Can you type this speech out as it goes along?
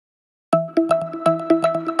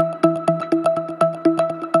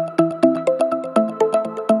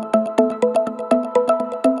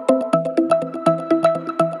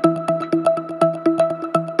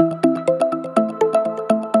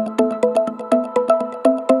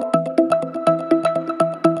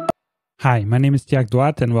Hi, my name is Tiago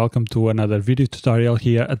Duarte and welcome to another video tutorial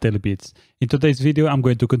here at Daily Beats. In today's video, I'm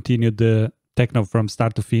going to continue the techno from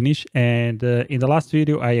start to finish. And in the last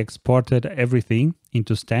video, I exported everything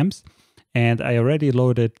into stems and I already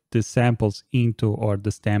loaded the samples into or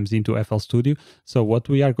the stems into FL Studio. So what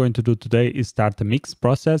we are going to do today is start the mix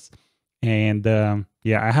process. And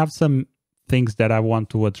yeah, I have some things that I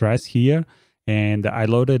want to address here. And I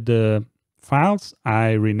loaded the files,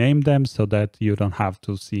 I renamed them so that you don't have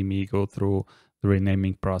to see me go through the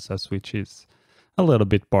renaming process, which is a little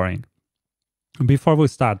bit boring. Before we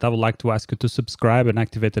start, I would like to ask you to subscribe and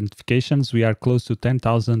activate the notifications. We are close to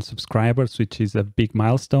 10,000 subscribers, which is a big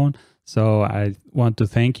milestone. So I want to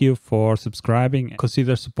thank you for subscribing.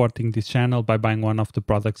 Consider supporting this channel by buying one of the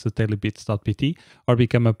products at dailybeats.pt or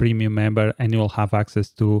become a premium member and you will have access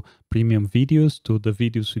to premium videos, to the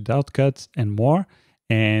videos without cuts and more.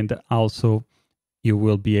 And also you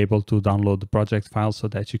will be able to download the project file so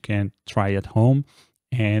that you can try at home,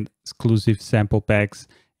 and exclusive sample packs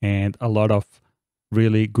and a lot of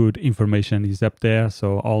really good information is up there.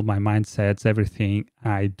 So all my mindsets, everything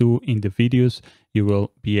I do in the videos, you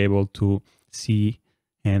will be able to see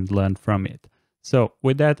and learn from it. So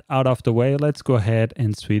with that out of the way, let's go ahead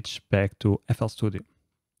and switch back to FL Studio.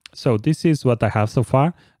 So this is what I have so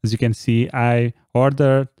far. As you can see, I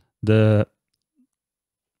ordered the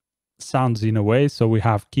sounds in a way. So we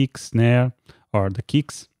have kick, snare, or the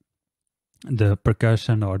kicks, the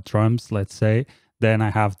percussion or drums, let's say. Then I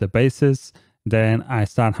have the basses. Then I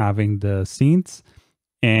start having the synths.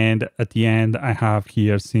 And at the end, I have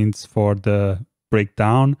here synths for the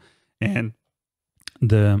breakdown and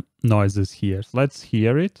the noises here. So let's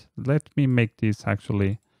hear it. Let me make this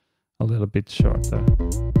actually a little bit shorter.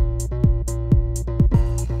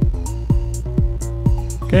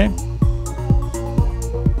 Okay.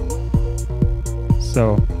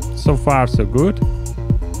 So far so good.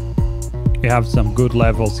 We have some good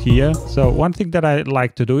levels here. So one thing that I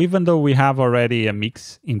like to do, even though we have already a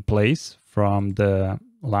mix in place from the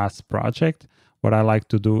last project, what I like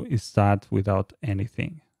to do is start without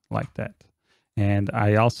anything like that. And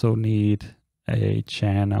I also need a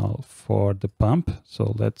channel for the pump.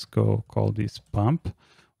 So let's go call this pump.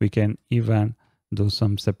 We can even do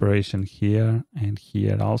some separation here and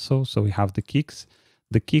here also. So we have the kicks.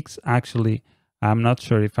 The kicks actually, I'm not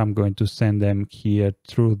sure if I'm going to send them here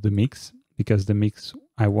through the mix, because the mix,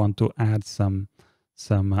 I want to add some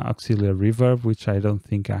auxiliary reverb, which I don't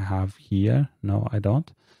think I have here. No, I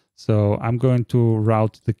don't. So I'm going to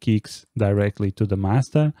route the kicks directly to the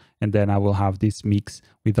master, and then I will have this mix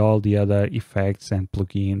with all the other effects and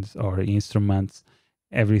plugins or instruments.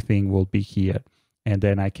 Everything will be here. And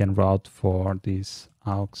then I can route for this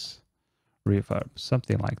aux reverb,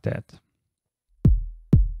 something like that.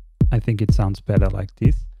 I think it sounds better like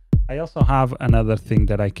this. I also have another thing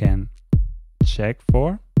that I can check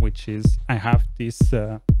for, which is I have this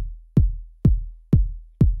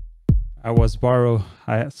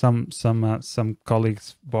some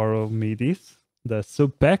colleagues borrow me this, the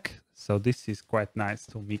Subpac. So this is quite nice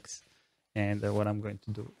to mix. And what I'm going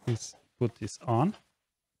to do is put this on.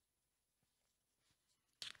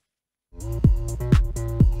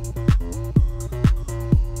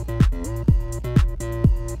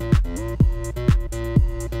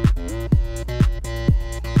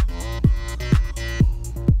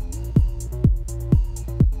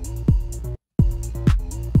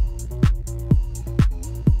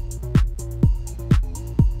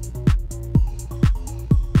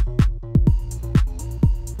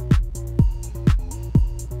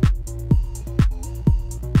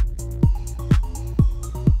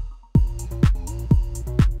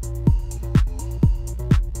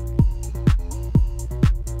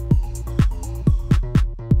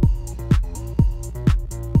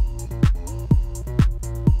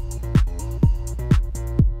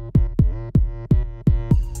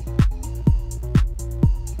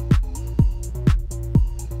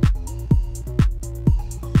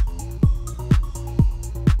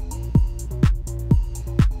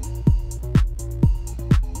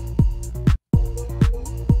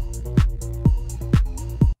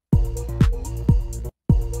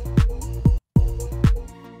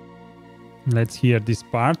 Let's hear this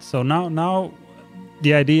part. So now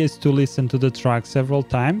the idea is to listen to the track several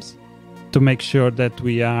times to make sure that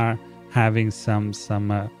we are having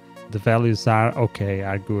the values are okay,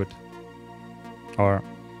 are good, or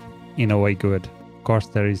in a way good. Of course,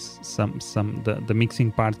 there is the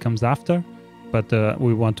mixing part comes after, but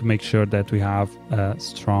we want to make sure that we have a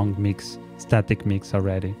strong mix, static mix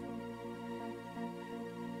already.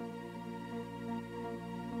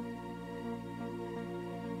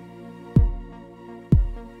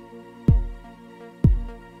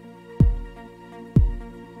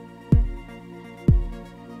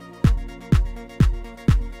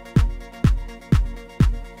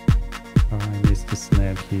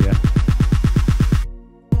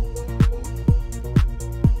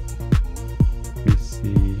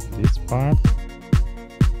 part.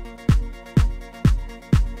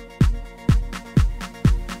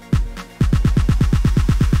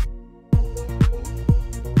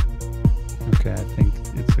 Okay, I think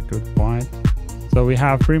it's a good point. So we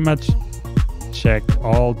have pretty much checked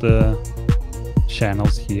all the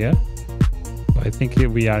channels here. I think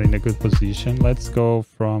we are in a good position. Let's go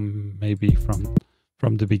from maybe from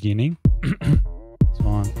the beginning.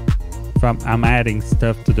 So I'm adding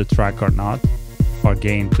stuff to the track or not, or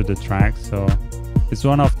gain to the track. So it's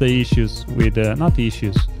one of the issues with not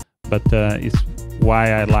issues, but it's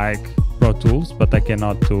why I like Pro Tools, but I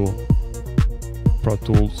cannot do Pro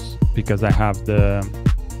Tools because I have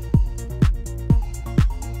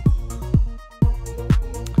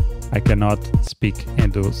I cannot speak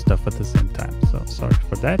and do stuff at the same time. So sorry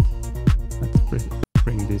for that. Let's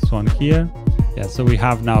bring this one here. Yeah, so we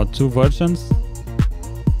have now two versions.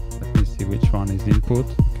 Let me see which one is input.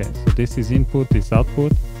 Okay, so this is input, this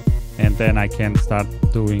output, and then I can start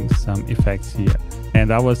doing some effects here.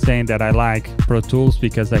 And I was saying that I like Pro Tools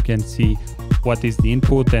because I can see what is the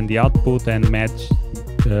input and the output and match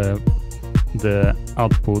the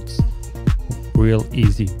outputs real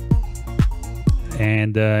easy.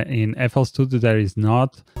 And in FL Studio there is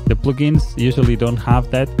not. The plugins usually don't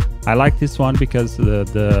have that. I like this one because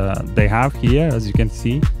they have here, as you can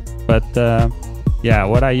see. But yeah,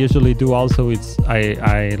 what I usually do also is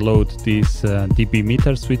I load these dB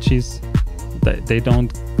meter switches. They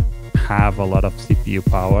don't have a lot of CPU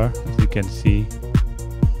power, as you can see.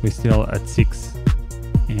 We're still at 6,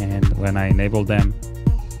 and when I enable them,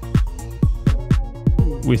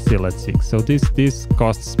 we're still at 6. So this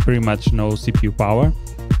costs pretty much no CPU power,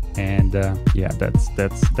 and yeah,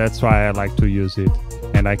 that's why I like to use it,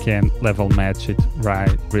 and I can level match it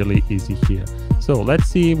really easy here. So let's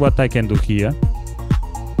see what I can do here.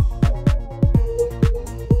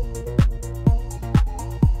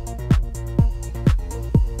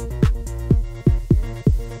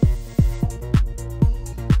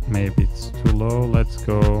 Maybe it's too low. Let's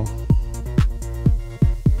go.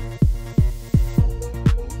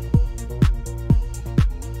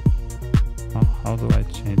 How do I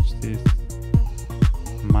change this?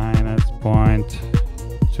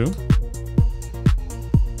 -0.2.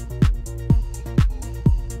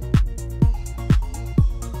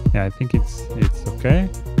 Yeah, I think it's okay.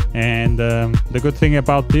 And the good thing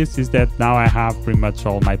about this is that now I have pretty much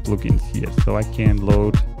all my plugins here, so I can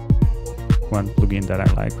load one plugin that I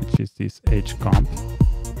like, which is this HComp,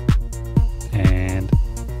 and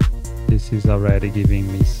this is already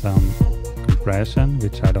giving me some compression,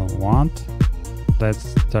 which I don't want.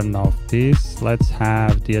 Let's turn off this. Let's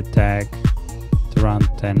have the attack to run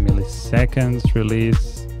 10 milliseconds,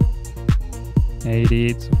 release 80,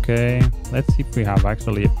 it's okay. Let's see if we have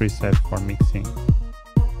actually a preset for mixing,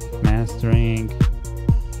 mastering.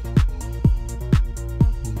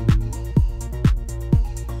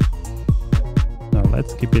 No,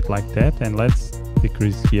 let's keep it like that, and let's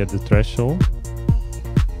decrease here the threshold.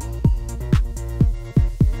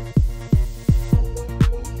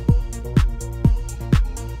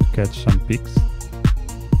 Catch some peaks.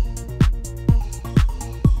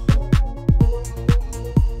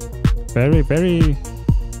 Very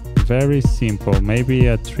simple. Maybe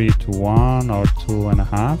a 3 to 1 or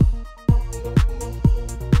 2.5.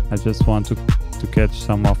 I just want to catch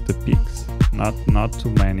some of the peaks, not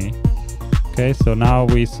too many. Okay, so now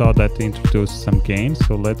we saw that introduced some gain,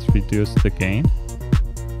 so let's reduce the gain.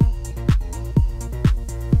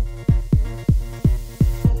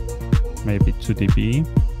 Maybe 2 dB.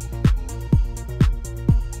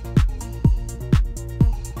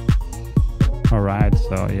 Alright,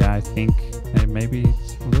 so yeah, I think maybe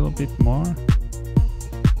it's a little bit more.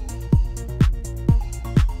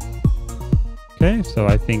 Okay, so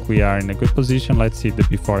I think we are in a good position. Let's see the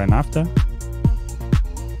before and after.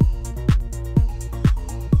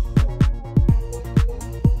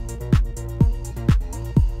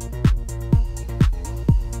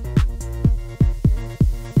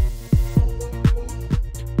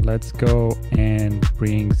 Let's go and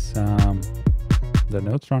bring the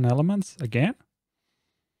neutron elements again.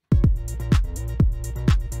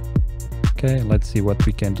 Okay, let's see what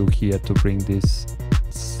we can do here to bring this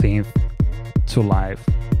synth to life.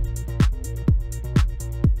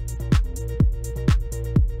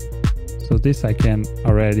 So this I can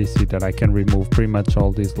already see that I can remove pretty much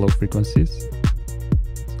all these low frequencies.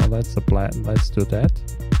 So let's do that.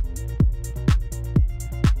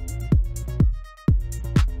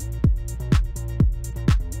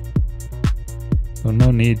 So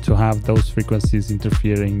no need to have those frequencies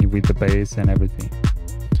interfering with the bass and everything.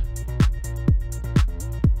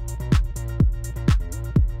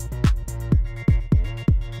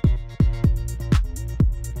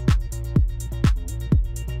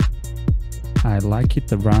 like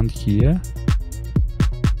it around here,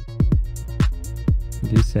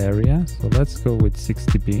 this area. So let's go with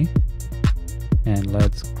 60 dB and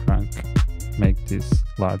let's make this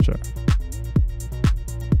larger.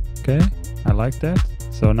 Okay, I like that.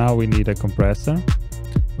 So now we need a compressor.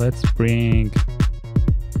 Let's bring...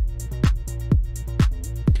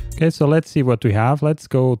 Okay, so let's see what we have. Let's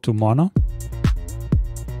go to mono,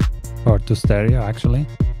 or to stereo actually.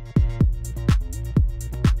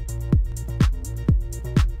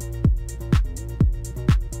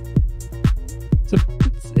 So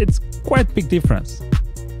it's quite big difference.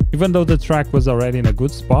 Even though the track was already in a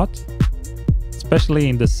good spot, especially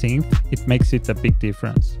in the synth, it makes it a big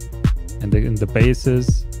difference. And in the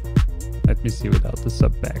basses, let me see without the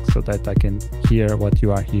Subpac so that I can hear what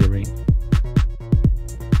you are hearing.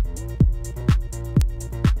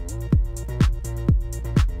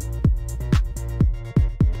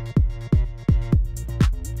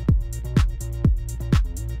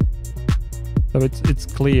 So it's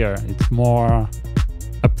clear, it's more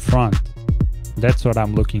upfront. That's what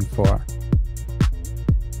I'm looking for.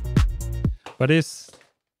 But this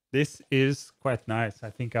is quite nice. I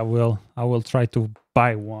think I will try to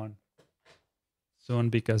buy one soon,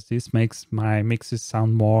 because this makes my mixes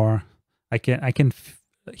sound more. I can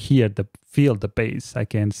feel the bass. I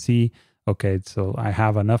can see, okay, so I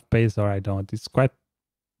have enough bass or I don't. It's quite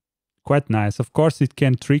nice. Of course, it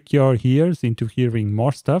can trick your ears into hearing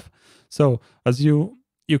more stuff. So as you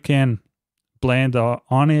can blend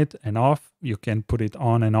on it and off, you can put it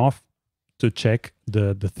on and off to check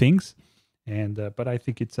the things. And but I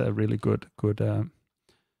think it's a really good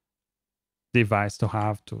device to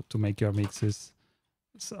have to make your mixes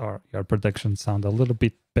or your production sound a little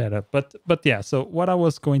bit better. But yeah, so what I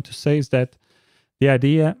was going to say is that the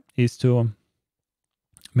idea is to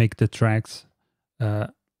make the tracks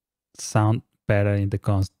sound better in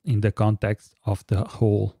the context of the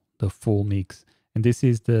full mix. And this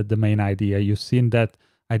is the main idea. You've seen that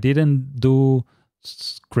I didn't do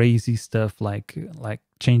crazy stuff like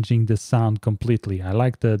changing the sound completely. I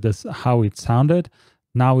like this how it sounded.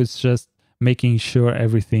 Now it's just making sure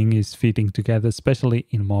everything is fitting together, especially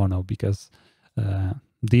in mono, because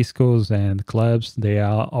discos and clubs, they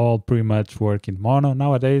are all pretty much work in mono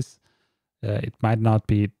nowadays. It might not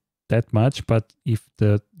be that much, but if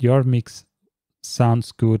your mix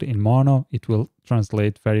sounds good in mono, it will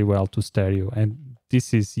translate very well to stereo. And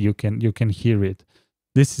this is, you can hear it.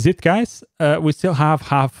 This is it, guys. We still have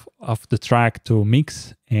half of the track to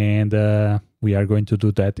mix, and we are going to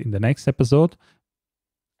do that in the next episode.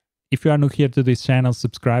 If you are new here to this channel,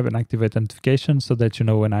 subscribe and activate notifications so that you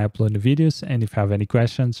know when I upload new videos. And if you have any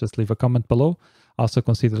questions, just leave a comment below. Also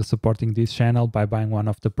consider supporting this channel by buying one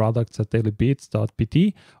of the products at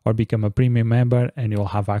dailybeats.pt or become a premium member, and you'll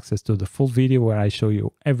have access to the full video where I show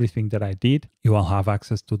you everything that I did. You will have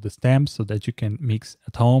access to the stamps so that you can mix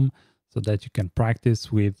at home, so that you can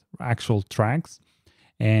practice with actual tracks,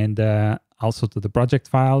 and also to the project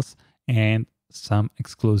files and some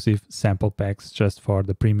exclusive sample packs just for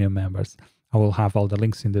the premium members. I will have all the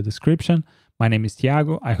links in the description. My name is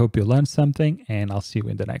Thiago. I hope you learned something, and I'll see you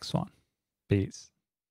in the next one. Peace.